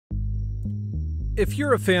If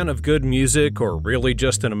you're a fan of good music or really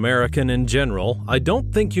just an American in general, I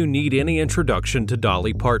don't think you need any introduction to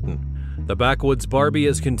Dolly Parton. The Backwoods Barbie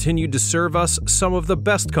has continued to serve us some of the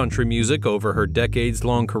best country music over her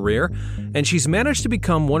decades-long career, and she's managed to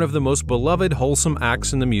become one of the most beloved, wholesome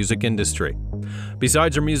acts in the music industry.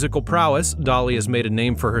 Besides her musical prowess, Dolly has made a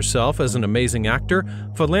name for herself as an amazing actor,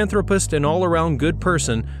 philanthropist, and all-around good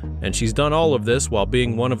person, and she's done all of this while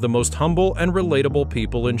being one of the most humble and relatable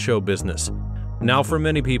people in show business. Now, for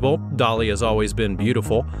many people, Dolly has always been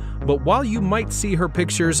beautiful, but while you might see her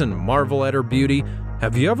pictures and marvel at her beauty,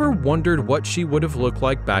 have you ever wondered what she would have looked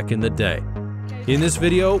like back in the day? In this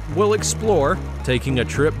video, we'll explore, taking a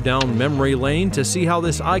trip down memory lane to see how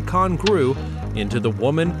this icon grew into the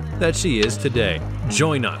woman that she is today.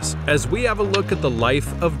 Join us as we have a look at the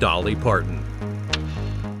life of Dolly Parton.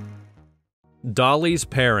 Dolly's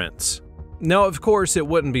parents. Now, of course, it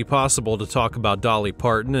wouldn't be possible to talk about Dolly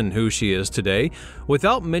Parton and who she is today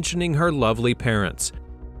without mentioning her lovely parents.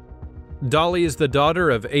 Dolly is the daughter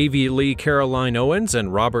of A.V. Lee Caroline Owens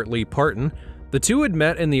and Robert Lee Parton. The two had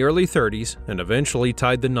met in the early 30s and eventually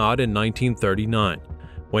tied the knot in 1939,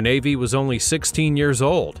 when A.V. was only 16 years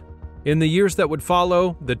old. In the years that would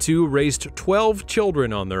follow, the two raised 12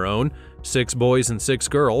 children on their own, 6 boys and 6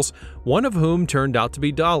 girls, one of whom turned out to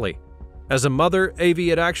be Dolly. As a mother, A.V.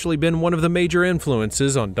 had actually been one of the major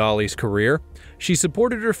influences on Dolly's career. She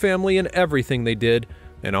supported her family in everything they did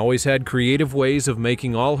and always had creative ways of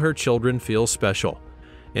making all her children feel special.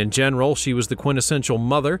 In general, she was the quintessential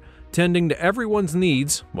mother, tending to everyone's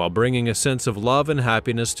needs while bringing a sense of love and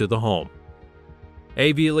happiness to the home.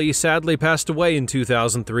 A.V. Lee sadly passed away in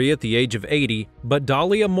 2003 at the age of 80, but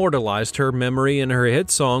Dolly immortalized her memory in her hit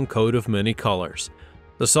song Coat of Many Colors.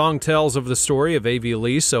 The song tells of the story of A.V.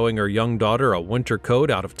 Lee sewing her young daughter a winter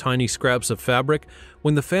coat out of tiny scraps of fabric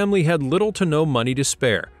when the family had little to no money to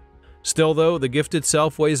spare. Still, though, the gift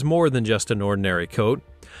itself weighs more than just an ordinary coat.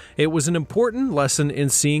 It was an important lesson in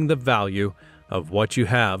seeing the value of what you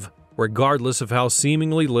have, regardless of how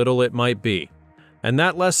seemingly little it might be. And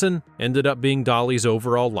that lesson ended up being Dolly's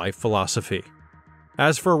overall life philosophy.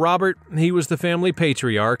 As for Robert, he was the family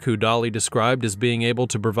patriarch who Dolly described as being able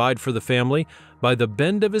to provide for the family by the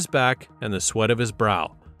bend of his back and the sweat of his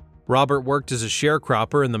brow. Robert worked as a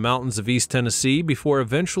sharecropper in the mountains of East Tennessee before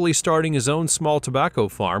eventually starting his own small tobacco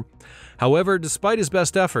farm. However, despite his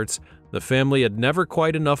best efforts, the family had never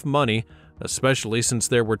quite enough money, especially since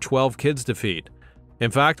there were 12 kids to feed. In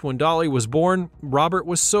fact, when Dolly was born, Robert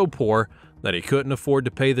was so poor that he couldn't afford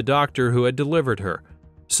to pay the doctor who had delivered her.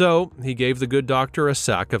 So, he gave the good doctor a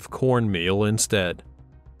sack of cornmeal instead.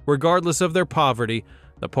 Regardless of their poverty,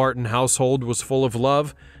 the Parton household was full of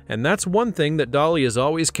love, and that's one thing that Dolly has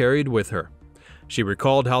always carried with her. She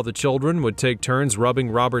recalled how the children would take turns rubbing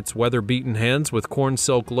Robert's weather-beaten hands with corn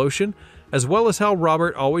silk lotion, as well as how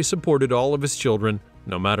Robert always supported all of his children,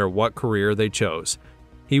 no matter what career they chose.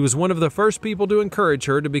 He was one of the first people to encourage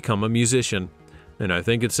her to become a musician, and I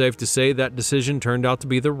think it's safe to say that decision turned out to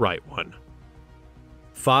be the right one.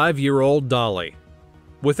 5-year-old Dolly.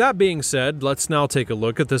 With that being said, let's now take a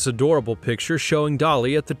look at this adorable picture showing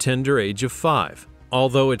Dolly at the tender age of 5.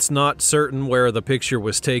 Although it's not certain where the picture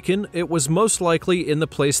was taken, it was most likely in the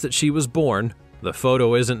place that she was born. The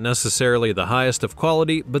photo isn't necessarily the highest of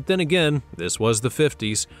quality, but then again, this was the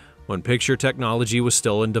 50s, when picture technology was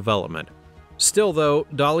still in development. Still though,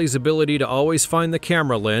 Dolly's ability to always find the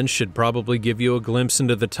camera lens should probably give you a glimpse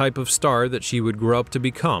into the type of star that she would grow up to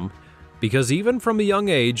become, because even from a young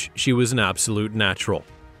age, she was an absolute natural.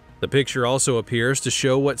 The picture also appears to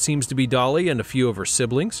show what seems to be Dolly and a few of her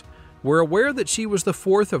siblings. We're aware that she was the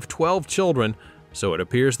 4th of 12 children, so it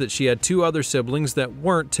appears that she had 2 other siblings that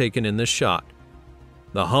weren't taken in this shot.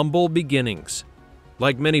 The humble beginnings.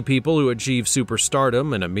 Like many people who achieve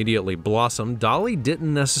superstardom and immediately blossom, Dolly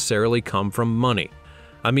didn't necessarily come from money.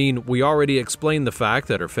 I mean, we already explained the fact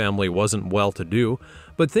that her family wasn't well-to-do,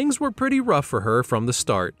 but things were pretty rough for her from the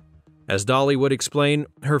start. As Dolly would explain,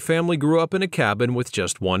 her family grew up in a cabin with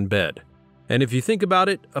just one bed. And if you think about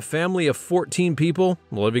it, a family of 14 people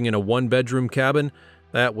living in a one-bedroom cabin,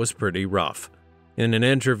 that was pretty rough. In an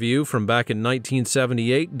interview from back in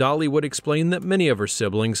 1978, Dolly would explain that many of her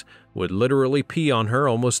siblings would literally pee on her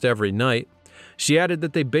almost every night. She added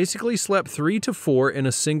that they basically slept 3 to 4 in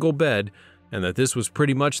a single bed, and that this was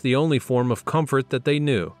pretty much the only form of comfort that they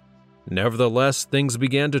knew. Nevertheless, things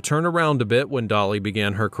began to turn around a bit when Dolly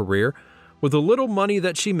began her career. With the little money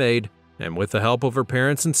that she made, and with the help of her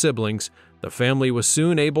parents and siblings, the family was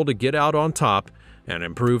soon able to get out on top and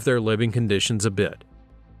improve their living conditions a bit.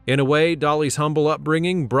 In a way, Dolly's humble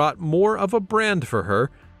upbringing brought more of a brand for her.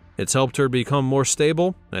 It's helped her become more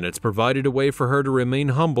stable, and it's provided a way for her to remain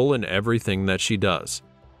humble in everything that she does.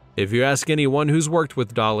 If you ask anyone who's worked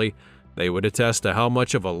with Dolly, they would attest to how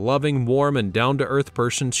much of a loving, warm, and down-to-earth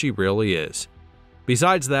person she really is.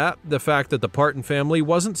 Besides that, the fact that the Parton family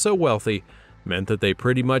wasn't so wealthy meant that they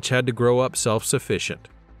pretty much had to grow up self-sufficient.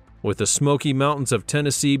 With the Smoky Mountains of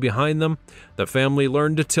Tennessee behind them, the family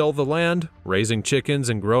learned to till the land, raising chickens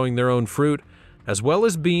and growing their own fruit, as well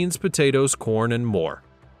as beans, potatoes, corn, and more.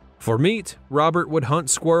 For meat, Robert would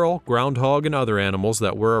hunt squirrel, groundhog, and other animals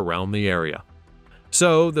that were around the area.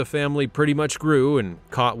 So the family pretty much grew and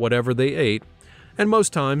caught whatever they ate, and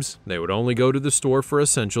most times they would only go to the store for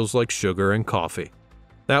essentials like sugar and coffee.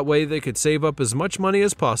 That way they could save up as much money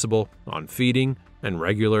as possible on feeding and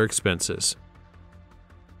regular expenses.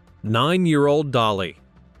 9-year-old Dolly.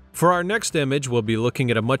 For our next image, we'll be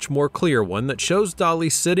looking at a much more clear one that shows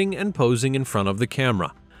Dolly sitting and posing in front of the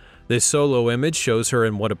camera. This solo image shows her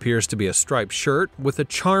in what appears to be a striped shirt with a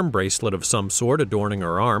charm bracelet of some sort adorning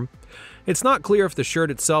her arm. It's not clear if the shirt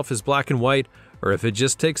itself is black and white or if it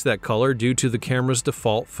just takes that color due to the camera's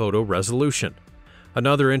default photo resolution.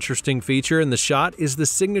 Another interesting feature in the shot is the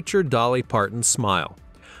signature Dolly Parton smile.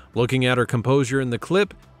 Looking at her composure in the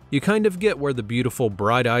clip, you kind of get where the beautiful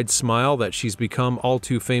bright-eyed smile that she's become all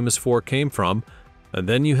too famous for came from, and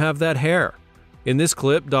then you have that hair. In this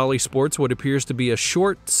clip, Dolly sports what appears to be a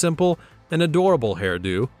short, simple, and adorable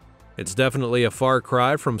hairdo. It's definitely a far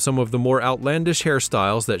cry from some of the more outlandish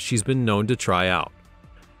hairstyles that she's been known to try out.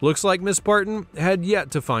 Looks like Miss Parton had yet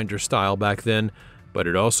to find her style back then, but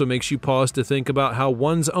it also makes you pause to think about how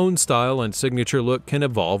one's own style and signature look can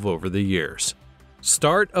evolve over the years.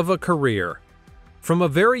 Start of a career. From a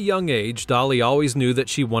very young age, Dolly always knew that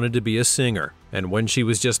she wanted to be a singer, and when she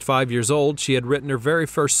was just 5 years old, she had written her very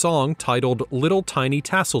first song titled Little Tiny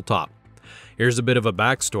Tasseltop. Here's a bit of a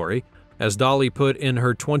backstory. As Dolly put in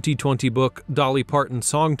her 2020 book, Dolly Parton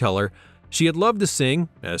Songteller, she had loved to sing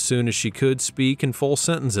as soon as she could speak in full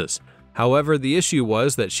sentences. However, the issue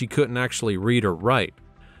was that she couldn't actually read or write.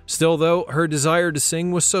 Still though, her desire to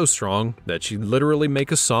sing was so strong that she'd literally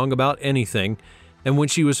make a song about anything, and when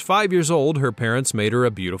she was 5 years old, her parents made her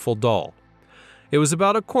a beautiful doll. It was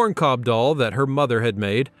about a corncob doll that her mother had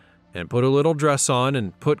made, and put a little dress on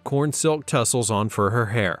and put corn silk tassels on for her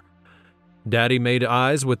hair. Daddy made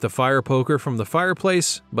eyes with the fire poker from the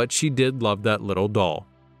fireplace, but she did love that little doll.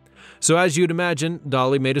 So as you'd imagine,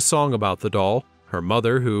 Dolly made a song about the doll. Her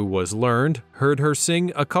mother, who was learned, heard her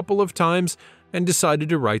sing a couple of times and decided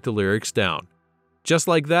to write the lyrics down. Just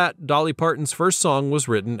like that, Dolly Parton's first song was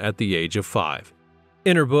written at the age of 5.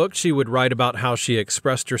 In her book, she would write about how she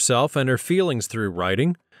expressed herself and her feelings through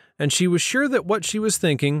writing, and she was sure that what she was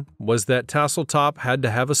thinking was that Tasseltop had to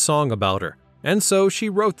have a song about her, and so she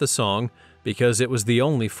wrote the song because it was the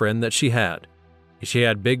only friend that she had. She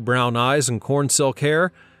had big brown eyes and corn silk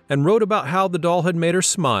hair, and wrote about how the doll had made her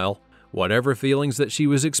smile. Whatever feelings that she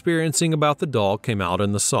was experiencing about the doll came out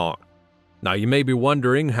in the song. Now you may be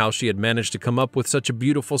wondering how she had managed to come up with such a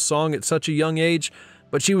beautiful song at such a young age,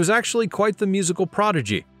 but she was actually quite the musical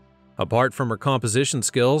prodigy. Apart from her composition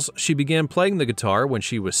skills, she began playing the guitar when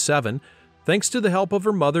she was 7. Thanks to the help of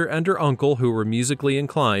her mother and her uncle who were musically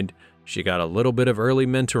inclined, she got a little bit of early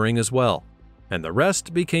mentoring as well. And the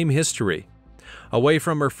rest became history. Away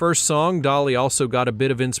from her first song, Dolly also got a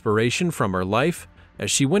bit of inspiration from her life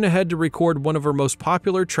as she went ahead to record one of her most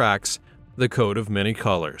popular tracks, The Coat of Many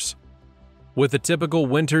Colors. With the typical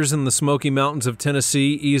winters in the Smoky Mountains of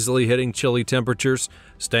Tennessee easily hitting chilly temperatures,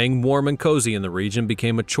 staying warm and cozy in the region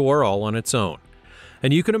became a chore all on its own.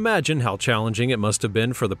 And you can imagine how challenging it must have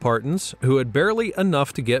been for the Partons, who had barely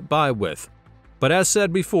enough to get by with. But as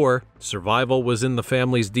said before, survival was in the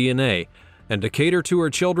family's DNA, and to cater to her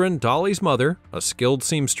children, Dolly's mother, a skilled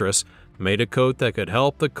seamstress, made a coat that could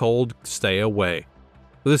help the cold stay away.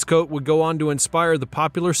 This coat would go on to inspire the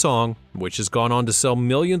popular song, which has gone on to sell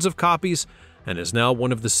millions of copies and is now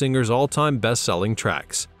one of the singer's all-time best-selling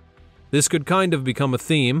tracks. This could kind of become a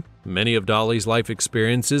theme. Many of Dolly's life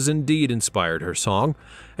experiences indeed inspired her song,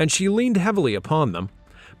 and she leaned heavily upon them.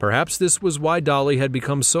 Perhaps this was why Dolly had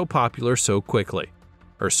become so popular so quickly.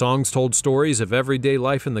 Her songs told stories of everyday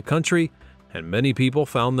life in the country, and many people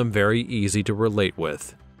found them very easy to relate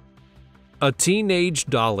with. A teenage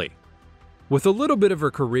Dolly. With a little bit of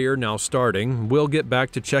her career now starting, we'll get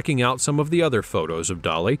back to checking out some of the other photos of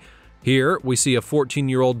Dolly. Here, we see a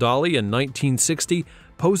 14-year-old Dolly in 1960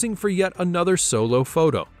 posing for yet another solo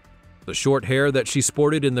photo. The short hair that she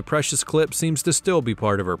sported in the precious clip seems to still be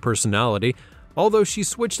part of her personality, although she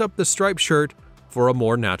switched up the striped shirt for a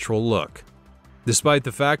more natural look. Despite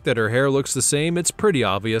the fact that her hair looks the same, it's pretty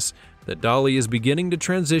obvious that Dolly is beginning to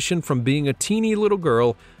transition from being a teeny little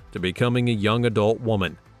girl to becoming a young adult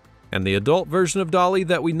woman. And the adult version of Dolly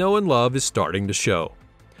that we know and love is starting to show.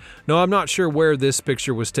 Now, I'm not sure where this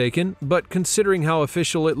picture was taken, but considering how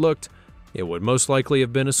official it looked, it would most likely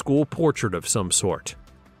have been a school portrait of some sort.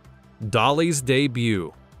 Dolly's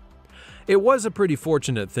debut. It was a pretty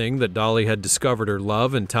fortunate thing that Dolly had discovered her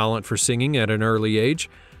love and talent for singing at an early age,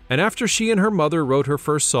 and after she and her mother wrote her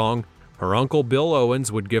first song, her uncle Bill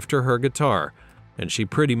Owens would gift her guitar, and she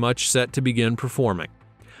pretty much set to begin performing.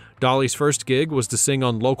 Dolly's first gig was to sing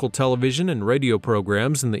on local television and radio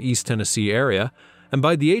programs in the East Tennessee area, and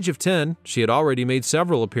by the age of 10, she had already made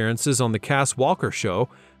several appearances on the Cass Walker Show,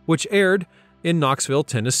 which aired in Knoxville,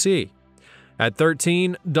 Tennessee. At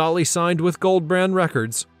 13, Dolly signed with Gold Brand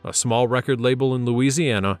Records, a small record label in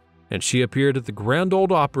Louisiana, and she appeared at the Grand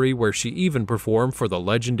Ole Opry where she even performed for the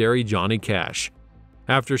legendary Johnny Cash.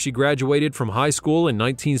 After she graduated from high school in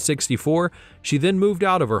 1964, she then moved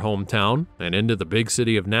out of her hometown and into the big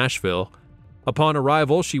city of Nashville. Upon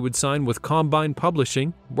arrival, she would sign with Combine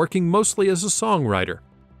Publishing, working mostly as a songwriter.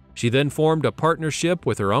 She then formed a partnership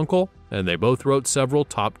with her uncle, and they both wrote several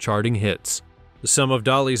top-charting hits. Some of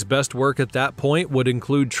Dolly's best work at that point would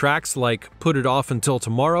include tracks like Put It Off Until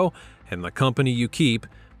Tomorrow and The Company You Keep,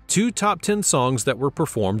 two top 10 songs that were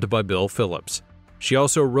performed by Bill Phillips. She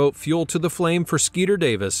also wrote Fuel to the Flame for Skeeter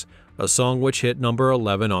Davis, a song which hit number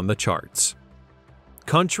 11 on the charts.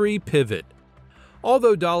 Country pivot.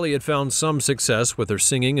 Although Dolly had found some success with her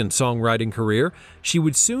singing and songwriting career, she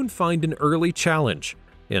would soon find an early challenge.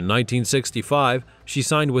 In 1965, she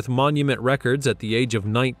signed with Monument Records at the age of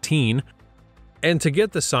 19, and to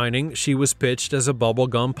get the signing, she was pitched as a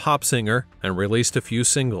bubblegum pop singer and released a few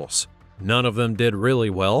singles. None of them did really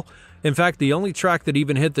well. In fact, the only track that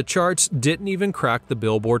even hit the charts didn't even crack the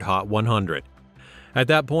Billboard Hot 100. At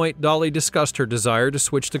that point, Dolly discussed her desire to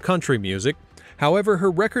switch to country music. However, her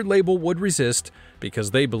record label would resist because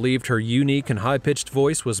they believed her unique and high-pitched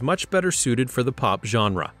voice was much better suited for the pop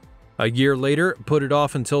genre. A year later, Put It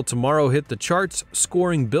Off Until Tomorrow hit the charts,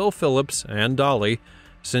 scoring Bill Phillips and Dolly,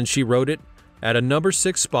 since she wrote it, at a number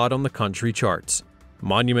 6 spot on the country charts.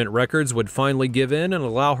 Monument Records would finally give in and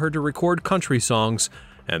allow her to record country songs,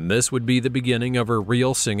 and this would be the beginning of her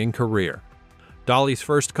real singing career. Dolly's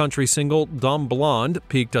first country single, Dumb Blonde,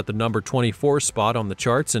 peaked at the number 24 spot on the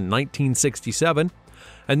charts in 1967,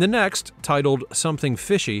 and the next, titled Something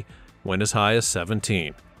Fishy, went as high as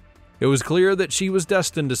 17. It was clear that she was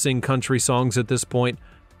destined to sing country songs at this point,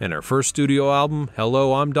 and her first studio album,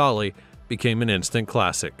 Hello, I'm Dolly, became an instant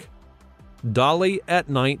classic. Dolly at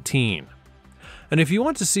 19. And if you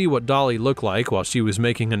want to see what Dolly looked like while she was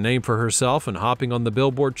making a name for herself and hopping on the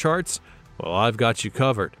Billboard charts, well, I've got you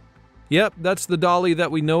covered. Yep, that's the Dolly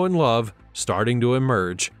that we know and love, starting to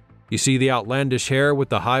emerge. You see the outlandish hair with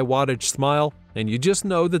the high wattage smile, and you just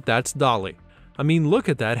know that that's Dolly. I mean, look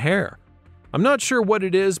at that hair. I'm not sure what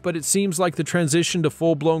it is, but it seems like the transition to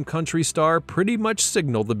full-blown country star pretty much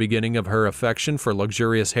signaled the beginning of her affection for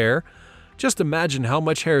luxurious hair. Just imagine how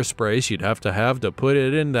much hairspray she'd have to put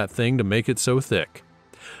it in that thing to make it so thick.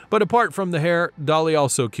 But apart from the hair, Dolly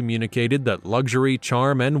also communicated that luxury,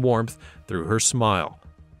 charm, and warmth through her smile.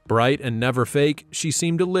 Bright and never fake, she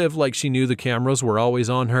seemed to live like she knew the cameras were always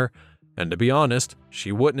on her, and to be honest,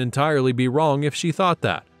 she wouldn't entirely be wrong if she thought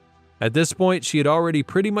that. At this point, she had already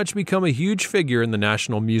pretty much become a huge figure in the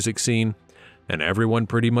national music scene, and everyone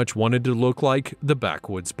pretty much wanted to look like the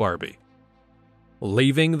backwoods Barbie.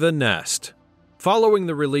 Leaving the nest. Following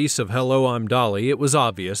the release of Hello, I'm Dolly, it was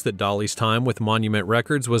obvious that Dolly's time with Monument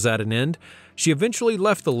Records was at an end. She eventually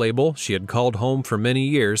left the label she had called home for many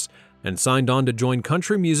years and signed on to join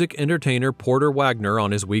country music entertainer Porter Wagoner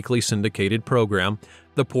on his weekly syndicated program,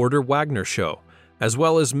 The Porter Wagoner Show, as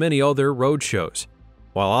well as many other road shows.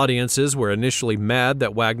 While audiences were initially mad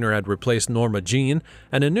that Wagoner had replaced Norma Jean,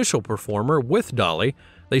 an initial performer with Dolly,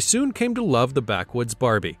 they soon came to love the backwoods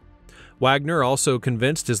Barbie. Wagoner also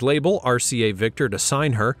convinced his label, RCA Victor, to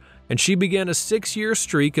sign her, and she began a 6-year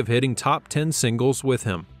streak of hitting top 10 singles with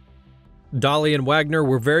him. Dolly and Wagoner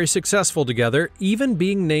were very successful together, even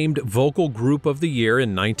being named Vocal Group of the Year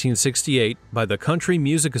in 1968 by the Country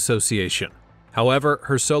Music Association. However,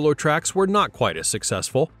 her solo tracks were not quite as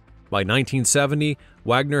successful. By 1970,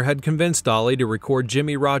 Wagoner had convinced Dolly to record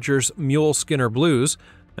Jimmie Rogers' Mule Skinner Blues,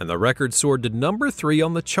 and the record soared to number 3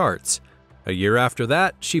 on the charts. A year after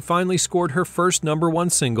that, she finally scored her first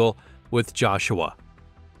 #1 single with Joshua.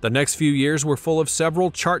 The next few years were full of several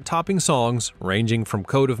chart-topping songs, ranging from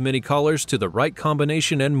Coat of Many Colors to The Right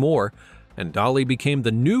Combination and more, and Dolly became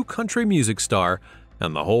the new country music star,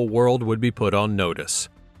 and the whole world would be put on notice.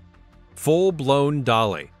 Full-blown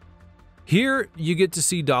Dolly. Here, you get to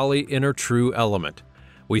see Dolly in her true element.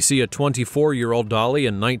 We see a 24-year-old Dolly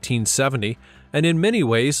in 1970, and in many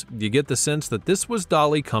ways, you get the sense that this was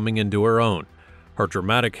Dolly coming into her own. Her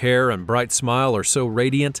dramatic hair and bright smile are so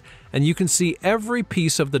radiant, and you can see every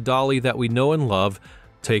piece of the Dolly that we know and love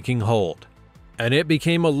taking hold. And it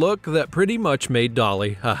became a look that pretty much made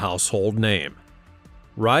Dolly a household name.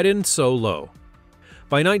 Ridin' So Low.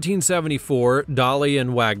 By 1974, Dolly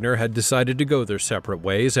and Wagner had decided to go their separate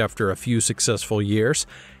ways after a few successful years.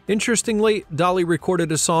 Interestingly, Dolly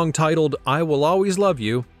recorded a song titled "I Will Always Love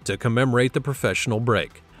You" to commemorate the professional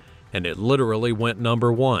break, and it literally went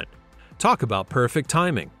 #1. Talk about perfect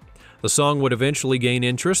timing. The song would eventually gain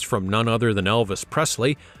interest from none other than Elvis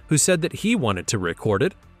Presley, who said that he wanted to record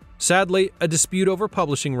it. Sadly, a dispute over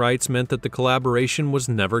publishing rights meant that the collaboration was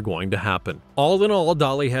never going to happen. All in all,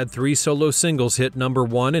 Dolly had 3 solo singles hit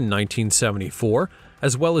 #1 in 1974,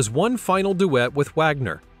 as well as one final duet with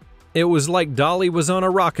Wagner. It was like Dolly was on a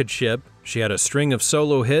rocket ship. She had a string of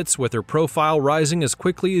solo hits with her profile rising as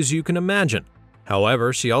quickly as you can imagine.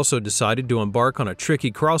 However, she also decided to embark on a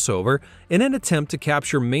tricky crossover in an attempt to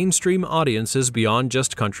capture mainstream audiences beyond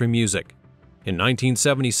just country music. In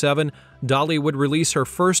 1977, Dolly would release her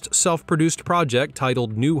first self-produced project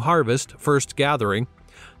titled New Harvest, First Gathering.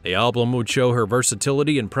 The album would show her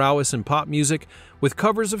versatility and prowess in pop music, with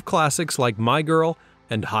covers of classics like My Girl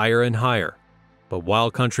and Higher and Higher. But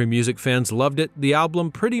while country music fans loved it, the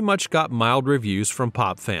album pretty much got mild reviews from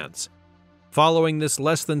pop fans. Following this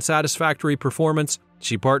less than satisfactory performance,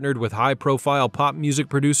 she partnered with high-profile pop music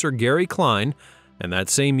producer Gary Klein, and that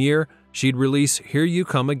same year, she'd release Here You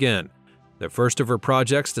Come Again, the first of her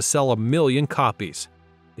projects to sell 1 million copies.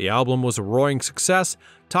 The album was a roaring success,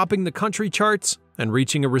 topping the country charts and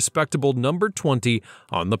reaching a respectable #20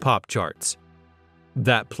 on the pop charts.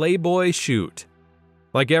 That Playboy shoot.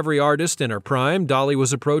 Like every artist in her prime, Dolly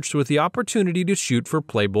was approached with the opportunity to shoot for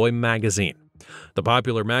Playboy magazine, the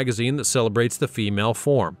popular magazine that celebrates the female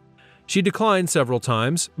form. She declined several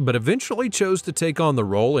times, but eventually chose to take on the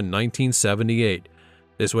role in 1978.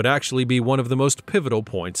 This would actually be one of the most pivotal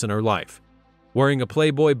points in her life. Wearing a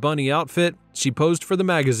Playboy bunny outfit, she posed for the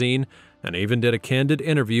magazine and even did a candid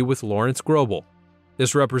interview with Lawrence Grobel.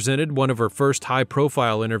 This represented one of her first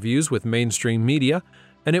high-profile interviews with mainstream media,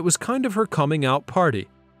 and it was kind of her coming-out party.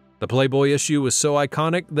 The Playboy issue was so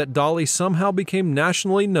iconic that Dolly somehow became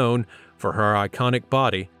nationally known for her iconic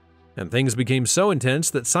body, and things became so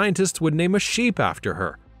intense that scientists would name a sheep after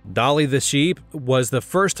her. Dolly the sheep was the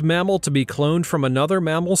first mammal to be cloned from another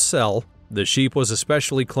mammal's cell. The sheep was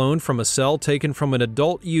especially cloned from a cell taken from an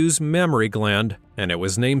adult ewe's mammary gland, and it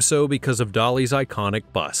was named so because of Dolly's iconic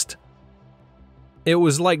bust. It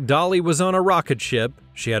was like Dolly was on a rocket ship.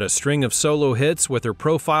 She had a string of solo hits with her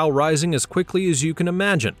profile rising as quickly as you can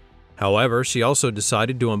imagine. However, she also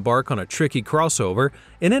decided to embark on a tricky crossover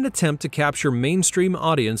in an attempt to capture mainstream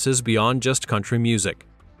audiences beyond just country music.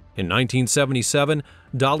 In 1977,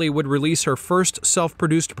 Dolly would release her first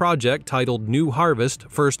self-produced project titled New Harvest,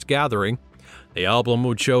 First Gathering. The album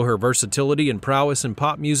would show her versatility and prowess in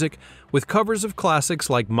pop music, with covers of classics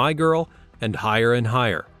like My Girl and Higher and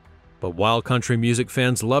Higher. But while country music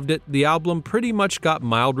fans loved it, the album pretty much got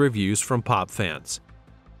mild reviews from pop fans.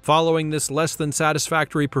 Following this less than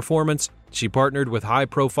satisfactory performance, she partnered with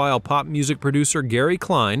high-profile pop music producer Gary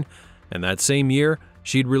Klein, and that same year,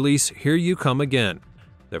 she'd release Here You Come Again,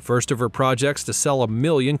 the first of her projects to sell 1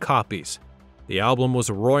 million copies. The album was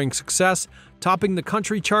a roaring success, topping the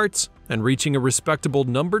country charts and reaching a respectable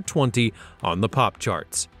 #20 on the pop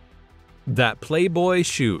charts. That Playboy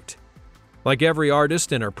shoot. Like every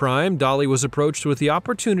artist in her prime, Dolly was approached with the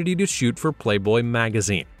opportunity to shoot for Playboy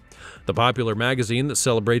magazine, the popular magazine that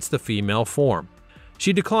celebrates the female form.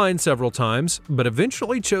 She declined several times, but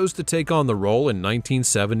eventually chose to take on the role in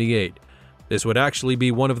 1978. This would actually be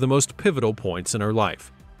one of the most pivotal points in her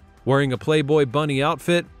life. Wearing a Playboy bunny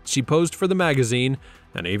outfit, she posed for the magazine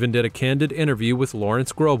and even did a candid interview with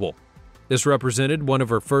Lawrence Grobel. This represented one of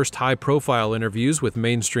her first high-profile interviews with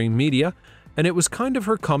mainstream media, and it was kind of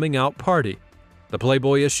her coming-out party. The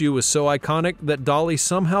Playboy issue was so iconic that Dolly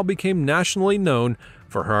somehow became nationally known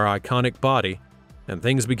for her iconic body, and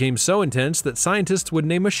things became so intense that scientists would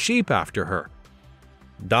name a sheep after her.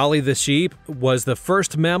 Dolly the sheep was the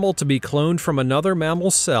first mammal to be cloned from another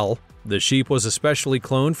mammal's cell. The sheep was especially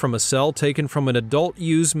cloned from a cell taken from an adult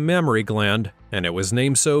ewe's mammary gland, and it was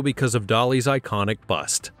named so because of Dolly's iconic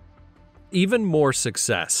bust. Even more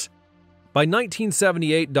success. By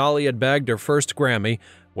 1978, Dolly had bagged her first Grammy,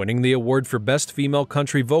 winning the award for Best Female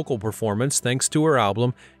Country Vocal Performance thanks to her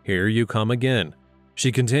album, Here You Come Again.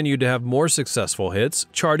 She continued to have more successful hits,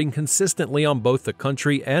 charting consistently on both the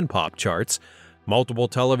country and pop charts. Multiple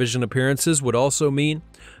television appearances would also mean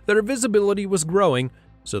that her visibility was growing,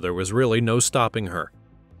 so there was really no stopping her.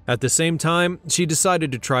 At the same time, she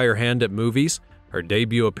decided to try her hand at movies. Her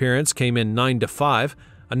debut appearance came in 9 to 5,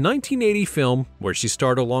 a 1980 film where she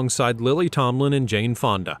starred alongside Lily Tomlin and Jane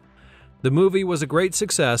Fonda. The movie was a great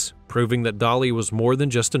success, proving that Dolly was more than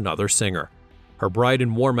just another singer. Her bright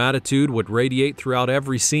and warm attitude would radiate throughout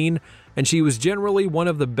every scene, and she was generally one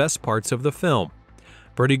of the best parts of the film.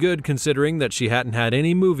 Pretty good considering that she hadn't had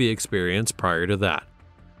any movie experience prior to that.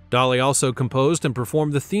 Dolly also composed and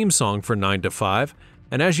performed the theme song for 9 to 5,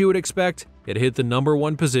 and as you would expect, it hit the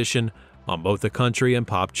 #1 position on both the country and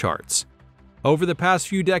pop charts. Over the past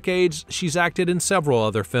few decades, she's acted in several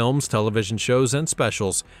other films, television shows, and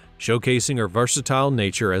specials, showcasing her versatile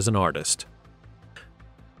nature as an artist.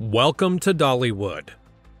 Welcome to Dollywood.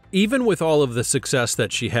 Even with all of the success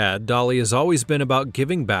that she had, Dolly has always been about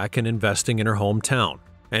giving back and investing in her hometown.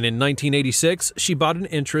 And in 1986, she bought an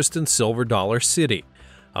interest in Silver Dollar City,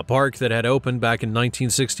 a park that had opened back in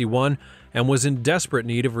 1961 and was in desperate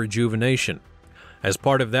need of rejuvenation. As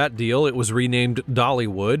part of that deal, it was renamed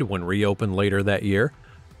Dollywood when reopened later that year.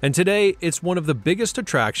 And today, it's one of the biggest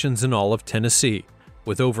attractions in all of Tennessee,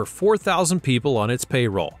 with over 4,000 people on its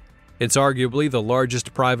payroll. It's arguably the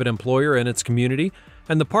largest private employer in its community,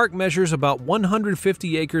 and the park measures about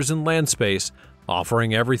 150 acres in land space,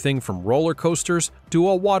 offering everything from roller coasters to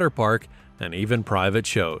a water park and even private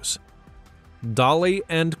shows. Dolly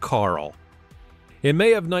and Carl. In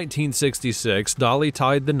May of 1966, Dolly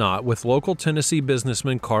tied the knot with local Tennessee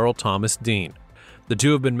businessman Carl Thomas Dean. The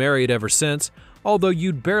two have been married ever since, although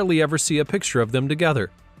you'd barely ever see a picture of them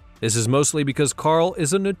together. This is mostly because Carl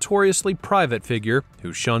is a notoriously private figure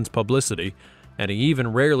who shuns publicity, and he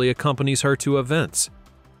even rarely accompanies her to events.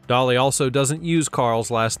 Dolly also doesn't use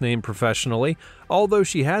Carl's last name professionally, although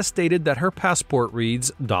she has stated that her passport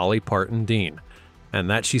reads Dolly Parton Dean, and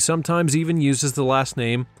that she sometimes even uses the last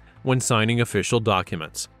name when signing official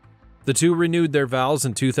documents. The two renewed their vows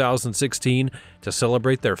in 2016 to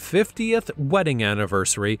celebrate their 50th wedding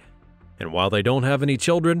anniversary, and while they don't have any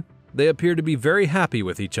children, they appear to be very happy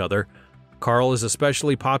with each other. Carl is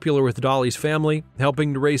especially popular with Dolly's family,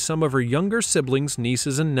 helping to raise some of her younger siblings,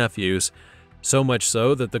 nieces, and nephews, so much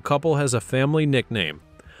so that the couple has a family nickname,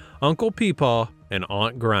 Uncle Peepaw and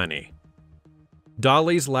Aunt Granny.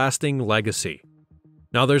 Dolly's lasting legacy.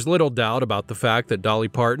 Now, there's little doubt about the fact that Dolly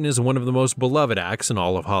Parton is one of the most beloved acts in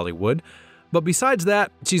all of Hollywood, but besides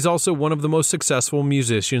that, she's also one of the most successful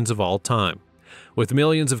musicians of all time. With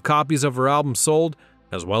millions of copies of her album sold,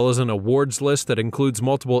 as well as an awards list that includes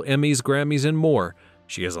multiple Emmys, Grammys, and more,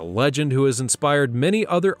 she is a legend who has inspired many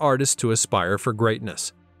other artists to aspire for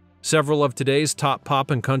greatness. Several of today's top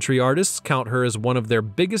pop and country artists count her as one of their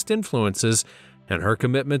biggest influences, and her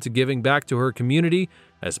commitment to giving back to her community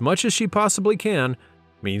as much as she possibly can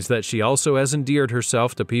means that she also has endeared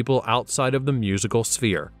herself to people outside of the musical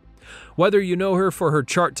sphere. Whether you know her for her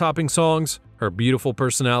chart-topping songs, her beautiful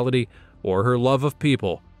personality, or her love of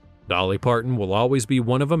people, Dolly Parton will always be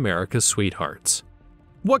one of America's sweethearts.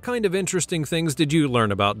 What kind of interesting things did you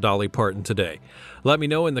learn about Dolly Parton today? Let me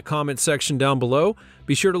know in the comments section down below.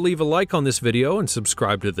 Be sure to leave a like on this video and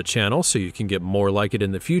subscribe to the channel so you can get more like it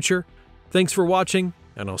in the future. Thanks for watching,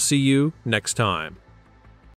 and I'll see you next time.